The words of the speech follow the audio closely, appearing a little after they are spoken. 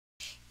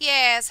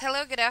Yes,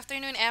 hello, good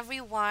afternoon,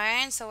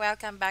 everyone. So,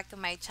 welcome back to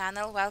my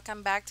channel.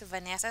 Welcome back to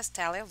Vanessa's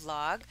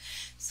Televlog.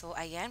 So,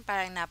 ayan,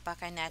 parang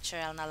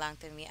napaka-natural na lang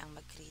to me ang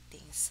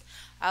mag-greetings.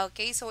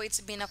 Okay, so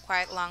it's been a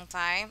quite long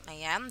time,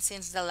 ayan,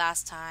 since the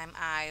last time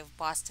I've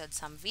posted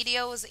some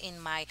videos in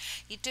my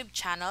YouTube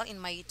channel, in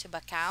my YouTube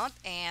account.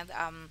 And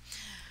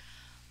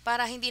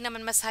para hindi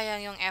naman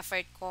masayang yung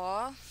effort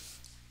ko,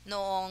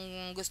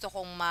 noong gusto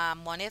kong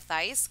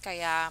ma-monetize.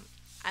 Kaya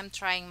I'm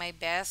trying my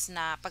best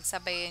na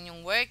pagsabayin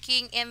yung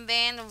working and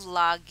then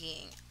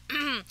vlogging.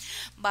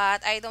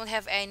 But I don't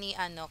have any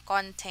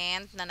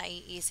content na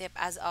naiisip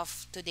as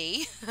of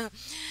today.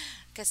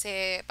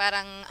 Kasi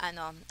parang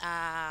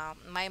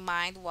my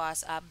mind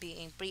was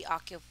being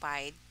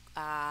preoccupied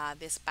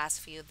this past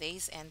few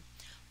days and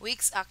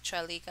weeks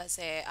actually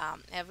kasi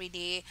every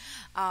day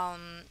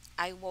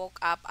I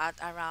woke up at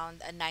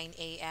around 9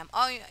 a.m.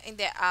 Oh,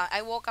 hindi.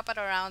 I woke up at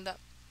around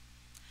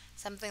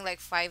something like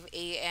 5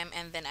 a.m.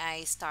 and then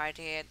I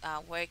started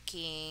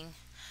working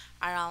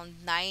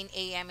around 9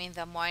 a.m. in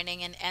the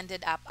morning and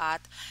ended up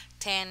at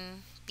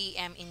 10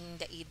 p.m. in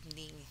the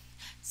evening.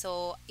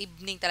 So,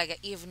 evening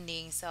talaga,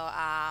 evening. So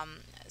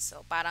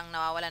parang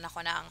nawawalan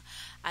ako ng,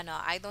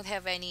 I don't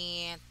have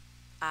any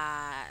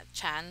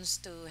chance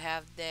to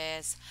have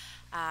this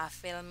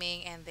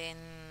filming and then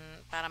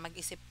para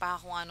mag-isip pa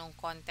kung anong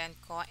content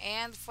ko.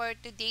 And for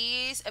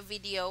today's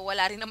video,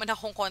 wala rin naman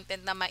akong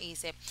content na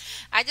maisip.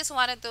 I just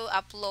wanted to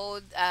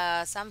upload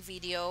some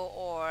video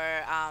or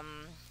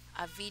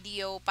a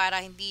video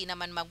para hindi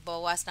naman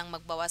magbawas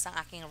ang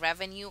aking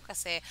revenue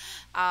kasi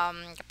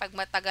kapag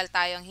matagal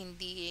tayong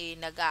hindi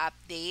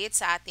nag-update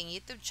sa ating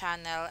YouTube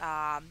channel,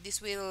 this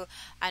will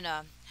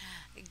ano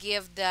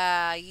give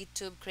the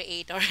YouTube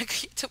creator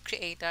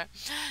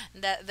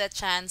the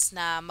chance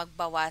na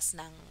magbawas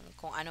ng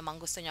kung ano mang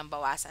gusto niyang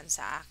bawasan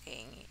sa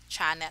aking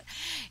channel.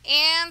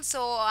 And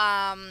so,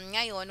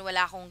 ngayon,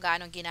 wala akong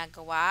ganong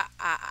ginagawa.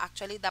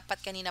 Actually,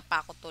 dapat kanina pa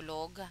ako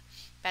tulog.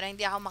 Pero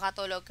hindi ako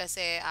makatulog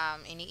kasi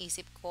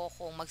iniisip ko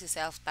kung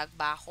magsi-self-tag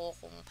ba ako,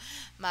 kung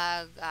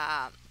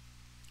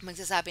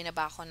magsasabi na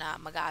ba ako na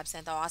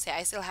mag-absent ako kasi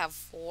I still have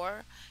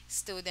four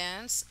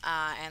students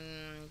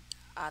and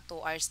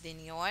 2 hours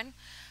din yon.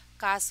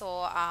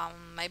 Kaso,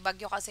 may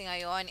bagyo kasi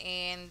ngayon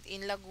and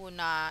in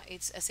Laguna,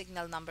 it's a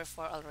signal number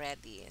 4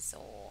 already.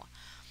 So,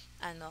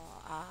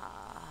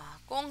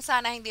 kung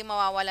sana hindi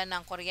mawawalan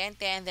ng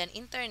kuryente and then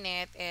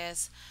internet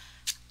is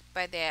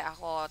pwede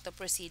ako to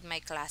proceed my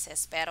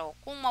classes. Pero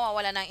kung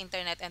mawawala ng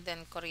internet and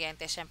then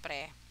kuryente,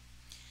 syempre,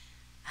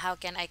 how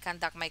can I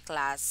conduct my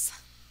class?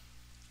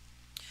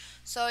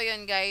 So,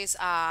 yun guys,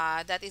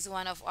 that is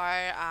one of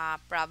our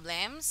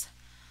problems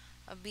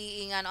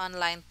being an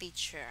online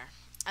teacher.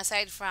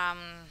 Aside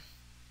from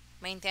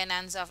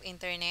maintenance of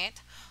internet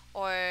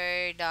or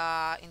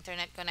the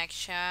internet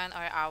connection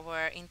or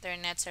our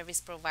internet service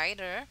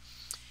provider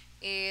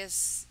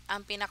is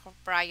ang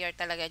pinaka-prior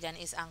talaga dyan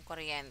is ang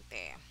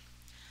kuryente.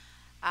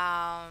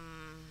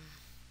 Um,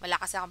 wala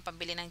kasi akong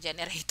pambili ng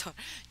generator.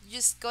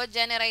 Just ko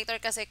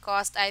generator kasi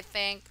cost I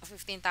think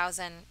 15,000.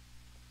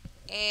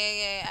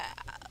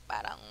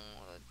 Parang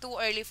too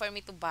early for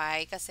me to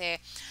buy kasi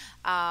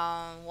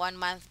 1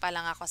 month pa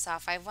lang ako sa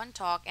 5-1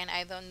 Talk and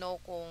I don't know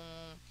kung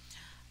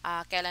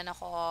kailan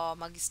ako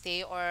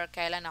magstay or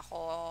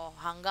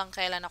hanggang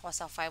kailan ako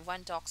sa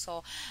 5-1 Talk.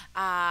 So,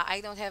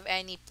 I don't have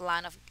any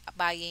plan of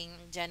buying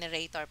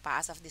generator pa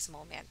as of this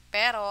moment.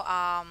 Pero,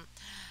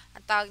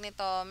 ang tawag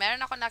nito,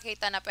 meron ako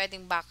nakita na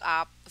pwedeng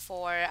backup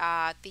for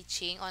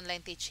teaching,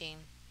 online teaching.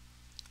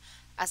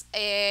 As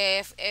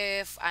if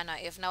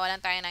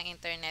nawalan tayo ng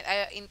internet,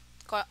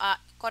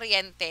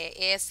 kuryente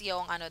is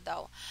yung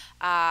daw,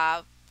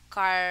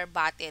 car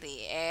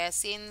battery.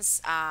 Since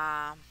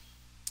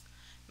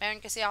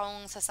meron kasi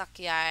akong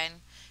sasakyan,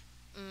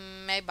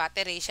 may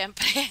battery,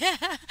 syempre.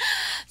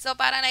 So,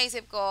 para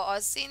naisip ko,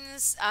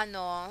 since,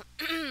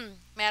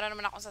 meron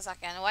naman akong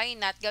sasakyan, why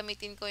not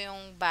gamitin ko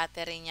yung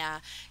battery niya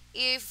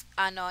if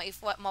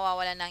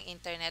mawawala ng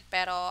internet.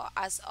 Pero,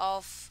 as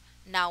of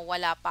now,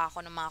 wala pa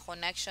ako ng mga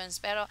connections.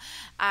 Pero,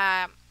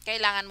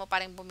 kailangan mo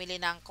pa rin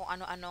bumili ng kung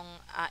ano-anong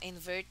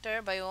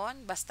inverter ba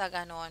yun? Basta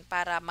ganon,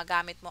 para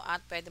magamit mo at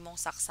pwede mong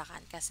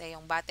saksakan. Kasi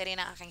yung battery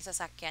ng aking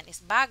sasakyan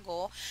is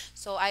bago.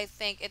 So, I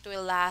think it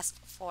will last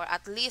for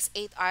at least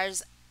 8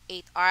 hours.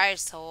 8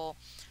 hours. So,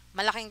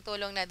 malaking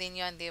tulong na din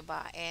yon, di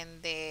ba?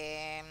 And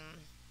then,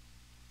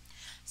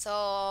 so,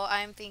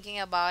 I'm thinking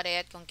about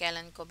it kung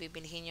kailan ko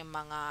bibilhin yung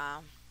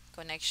mga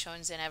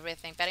connections and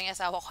everything. Pero yung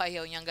asawa ko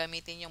ayaw niyang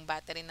gamitin yung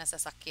battery na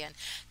sasakyan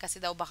kasi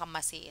daw baka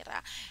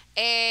masira.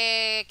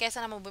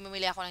 Kesa naman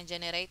bumili ako ng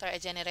generator. A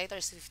generator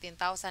is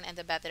 15,000 and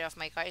the battery of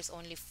my car is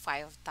only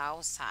 5,000,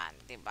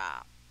 'di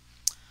ba?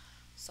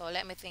 So,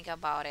 let me think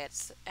about it.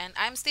 And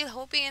I'm still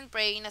hoping and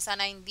praying na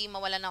sana hindi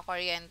mawala ng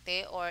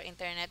kuryente or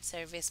internet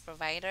service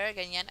provider,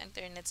 ganyan,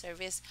 internet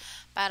service,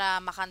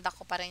 para makandak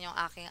ko pa rin yung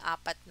aking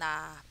 4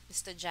 na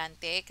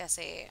estudyante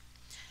kasi,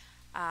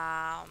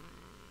 um,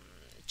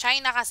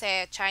 China kasi,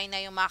 China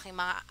yung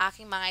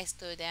aking mga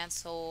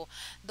students. So,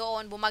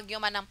 doon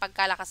bumagyo man ng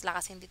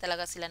pagkalakas-lakas, hindi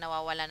talaga sila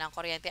nawawala ng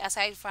kuryente.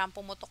 Aside from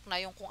pumutok na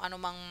yung kung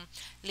ano mang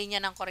linya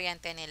ng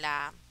kuryente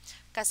nila.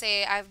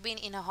 Kasi I've been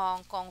in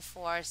Hong Kong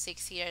for 6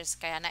 years,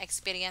 kaya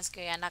na-experience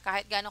ko yan na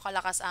kahit gaano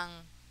kalakas ang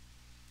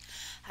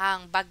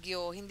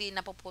bagyo, hindi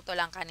napuputol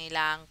ang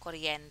kanilang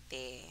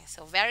kuryente.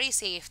 So, very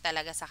safe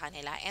talaga sa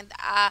kanila. And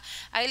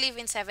I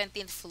live in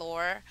 17th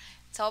floor.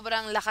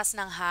 Sobrang lakas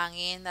ng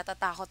hangin,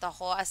 natatakot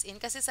ako as in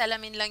kasi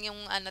salamin lang yung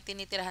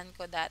tinitirahan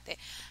ko dati.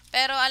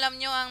 Pero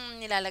alam nyo ang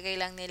nilalagay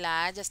lang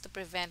nila just to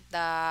prevent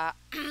the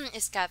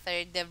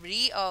scattered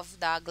debris of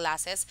the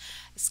glasses.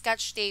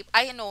 Scotch tape,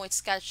 I know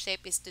scotch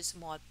tape is too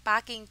small.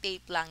 Packing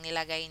tape lang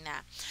nilagay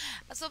na.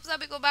 So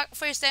sabi ko,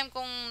 first time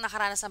kong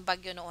nakaranas ng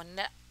bagyo noon,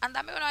 ang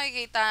dami ko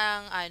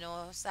nakikita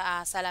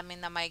sa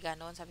salamin na may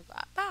ganon. Sabi ko,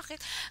 bakit?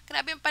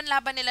 Grabe yung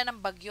panlaban nila ng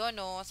bagyo,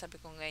 no?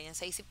 Sabi ko ganyan,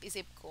 sa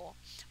isip-isip ko.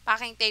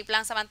 Packing tape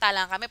lang,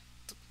 samantalang kami,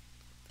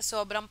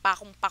 sobrang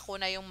pakong-pako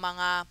na yung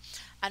mga,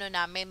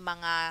 namin,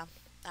 mga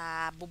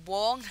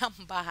bubong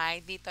ng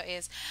bahay dito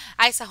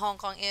sa Hong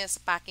Kong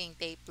is packing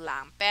tape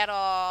lang. Pero,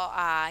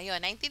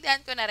 yun, naintindihan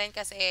ko na rin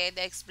kasi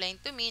they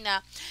explained to me na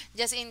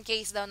just in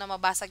case daw na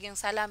mabasag yung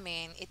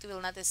salamin, it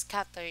will not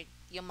scatter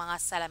yung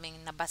mga salaming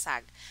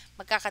nabasag.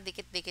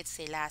 Magkakadikit-dikit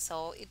sila.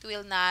 So, it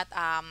will not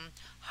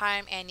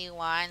harm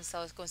anyone.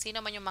 So, kung sino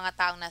man yung mga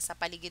taong nasa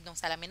paligid ng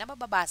salamin na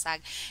mababasag,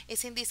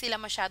 is hindi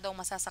sila masyadong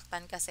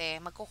masasaktan kasi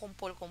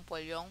magkukumpul-kumpul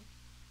yung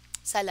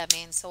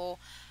salamin. So,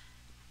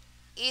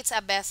 it's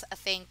a best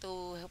thing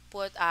to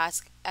put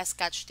a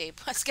scotch tape.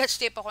 Scotch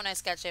tape ako na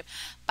scotch tape.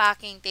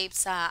 Packing tape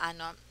sa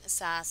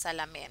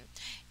salamin.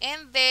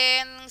 And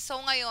then, so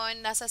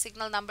ngayon, nasa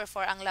signal number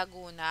 4 ang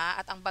Laguna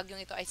at ang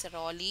bagyong ito ay si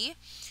Rolly.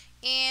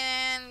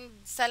 And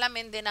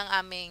salamin din ang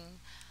aming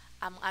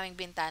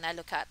bintana.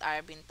 Look at our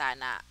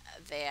bintana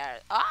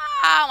there.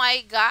 Oh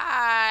my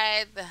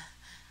God!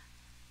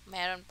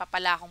 Meron pa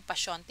pala akong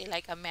pasyonte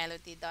like a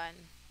melody doon.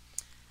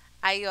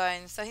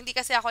 Ayun. So, hindi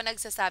kasi ako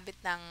nagsasabit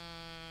ng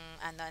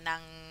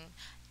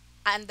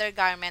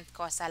undergarment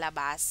ko sa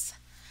labas.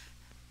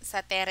 Sa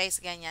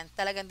terrace, ganyan.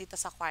 Talagang dito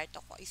sa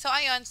kwarto ko. So,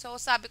 ayun. So,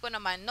 sabi ko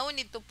naman, no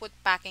need to put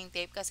packing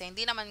tape kasi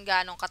hindi naman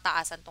ganong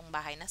kataasan tong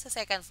bahay. Nasa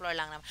second floor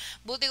lang naman.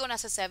 Buti ko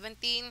nasa 17,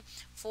 4,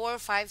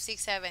 5,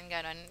 6, 7,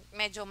 ganon.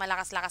 Medyo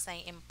malakas-lakas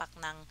na yung impact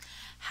ng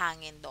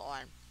hangin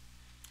doon.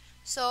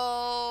 So,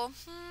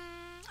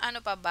 ano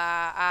pa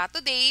ba?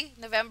 Today,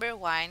 November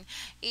 1,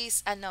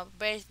 is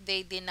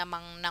birthday din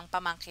namang ng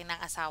pamangkin ng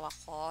asawa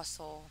ko.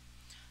 So,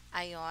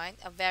 ayun,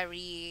 a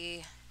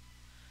very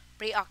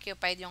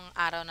preoccupied yung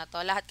araw na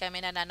to. Lahat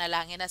kami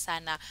nananalangin na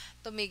sana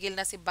tumigil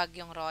na si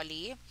Bagyong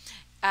Rolly.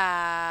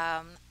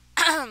 Um,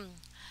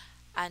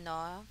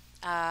 ano,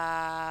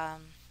 um,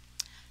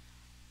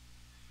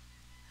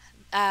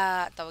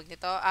 tawag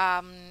nito,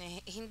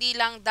 hindi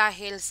lang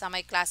dahil sa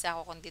may klase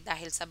ako, kundi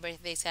dahil sa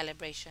birthday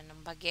celebration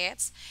ng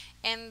Bagets.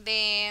 And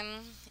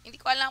then, hindi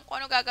ko alam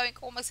kung ano gagawin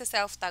ko kung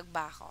magsa-self-tag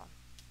ba ako.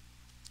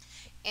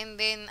 And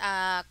then,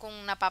 kung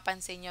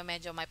napapansin nyo,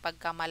 medyo may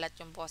pagkamalat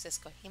yung boses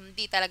ko.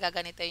 Hindi talaga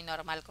ganito yung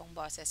normal kong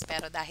boses.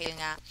 Pero dahil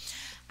nga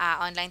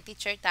online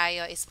teacher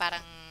tayo, is parang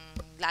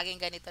laging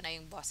ganito na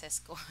yung boses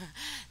ko.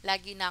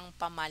 Lagi nang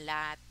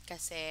pamalat.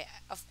 Kasi,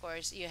 of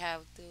course, you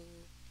have to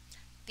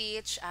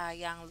teach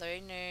young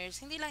learners.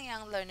 Hindi lang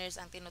young learners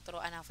ang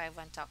tinuturuan ng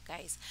 5-1 Talk,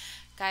 guys.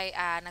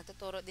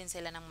 Nagtuturo din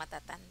sila ng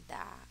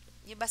matatanda.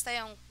 Basta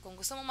yung, kung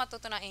gusto mong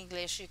matuto ng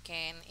English, you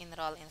can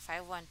enroll in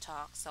 5-1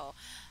 Talk. So,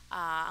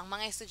 ang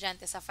mga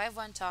estudyante sa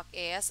 5-1 Talk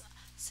is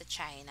sa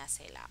China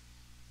sila.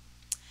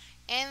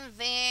 And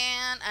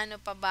then, ano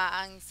pa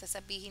ba ang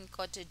sasabihin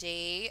ko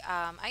today?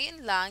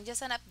 Ayun lang, just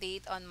an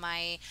update on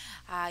my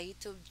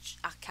YouTube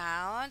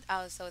account.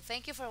 Also,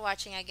 thank you for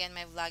watching again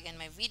my vlog and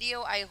my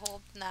video. I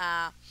hope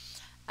na,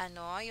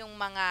 yung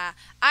mga,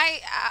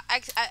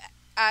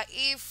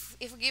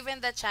 if given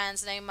the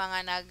chance na yung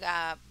mga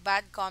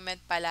bad comment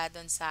pala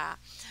dun sa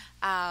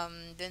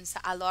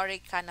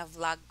Alorica na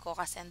vlog ko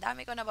kasi ang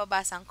dami ko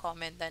nababasang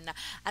comment doon na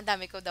ang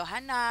dami ko daw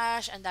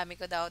hanash, ang dami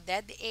ko daw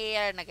dead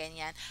air na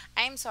ganyan.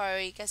 I'm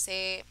sorry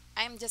kasi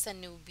I'm just a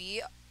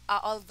newbie.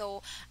 Although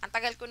ang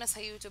tagal ko na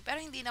sa YouTube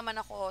pero hindi naman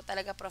ako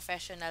talaga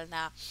professional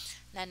na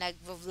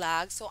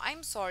nag-vlog. So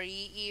I'm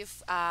sorry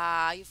if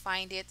you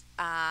find it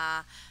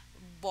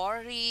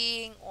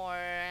boring or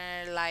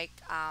like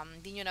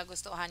di nyo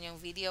nagustuhan yung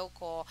video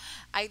ko.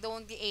 I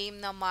don't aim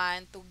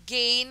naman to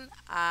gain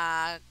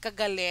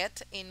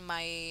kagalit in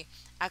my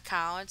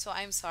account. So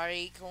I'm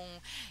sorry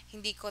kung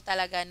hindi ko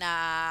talaga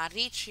na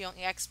reach yung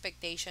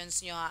expectations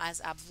nyo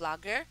as a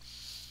vlogger.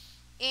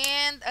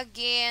 And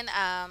again,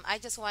 I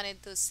just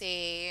wanted to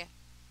say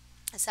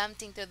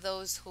something to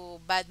those who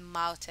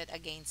bad-mouthed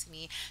against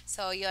me.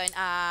 So yun,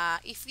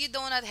 if you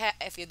don't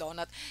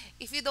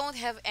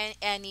have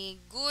any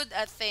good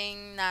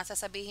thing na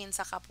sasabihin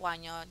sa kapwa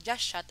nyo, just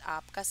shut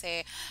up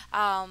kasi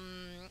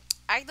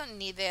I don't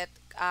need it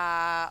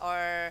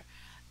or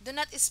do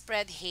not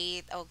spread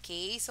hate,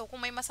 okay? So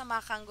kung may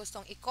masama kang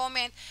gustong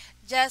i-comment,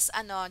 just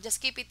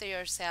keep it to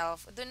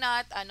yourself. Do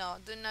not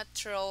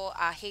throw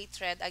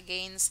hatred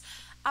against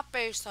a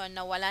person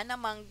na wala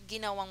namang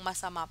ginawang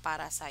masama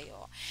para sa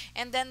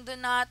And then do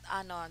not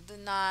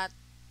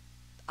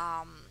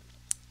um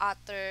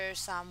utter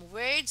some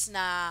words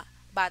na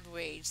bad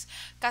words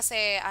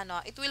kasi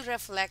it will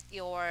reflect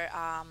your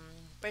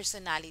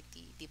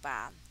personality, 'di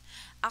ba?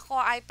 Ako,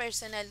 I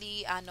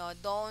personally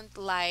don't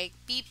like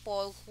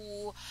people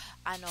who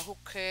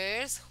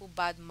curse, who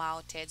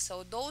bad-mouthed.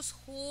 So those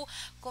who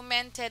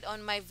commented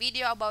on my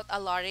video about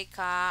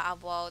Alorica,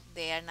 about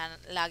their na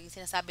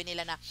laging sinasabi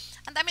nila na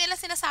ang dami nilang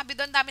sinasabi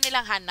doon, dami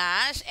nilang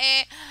hanash,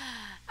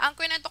 ang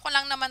kwento ko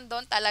lang naman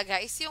doon talaga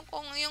is yung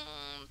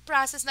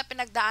process na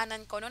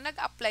pinagdaanan ko nung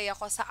nag-apply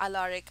ako sa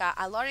Alorica.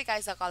 Alorica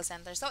is a call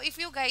center. So if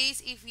you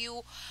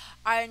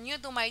are new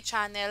to my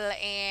channel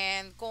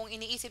and kung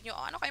iniisip nyo,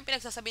 oh, ano kayong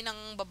pinagsasabi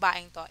ng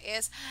babaeng to,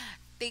 is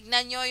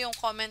tignan nyo yung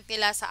comment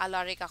nila sa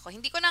Alorica ko.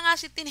 Hindi ko na nga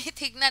siya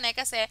tinitignan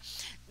kasi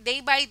day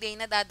by day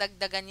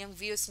nadadagdagan yung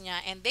views niya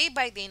and day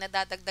by day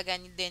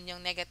nadadagdagan din yung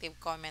negative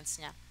comments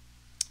niya.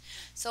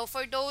 So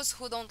for those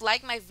who don't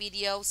like my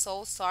video,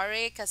 so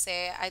sorry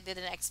kasi I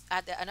didn't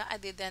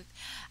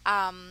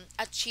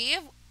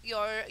achieve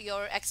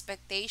your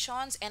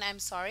expectations, and I'm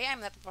sorry,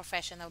 I'm not a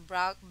professional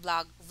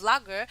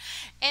vlogger.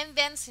 And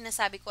then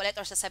sinasabi ko ulit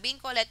or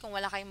sasabihin ko ulit, kung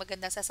wala kayong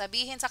magandang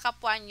sasabihin sa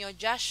kapwa nyo,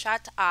 just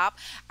shut up.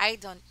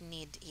 I don't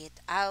need it.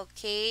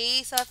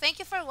 Okay? So thank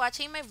you for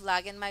watching my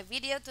vlog and my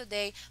video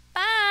today.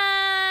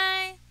 Bye!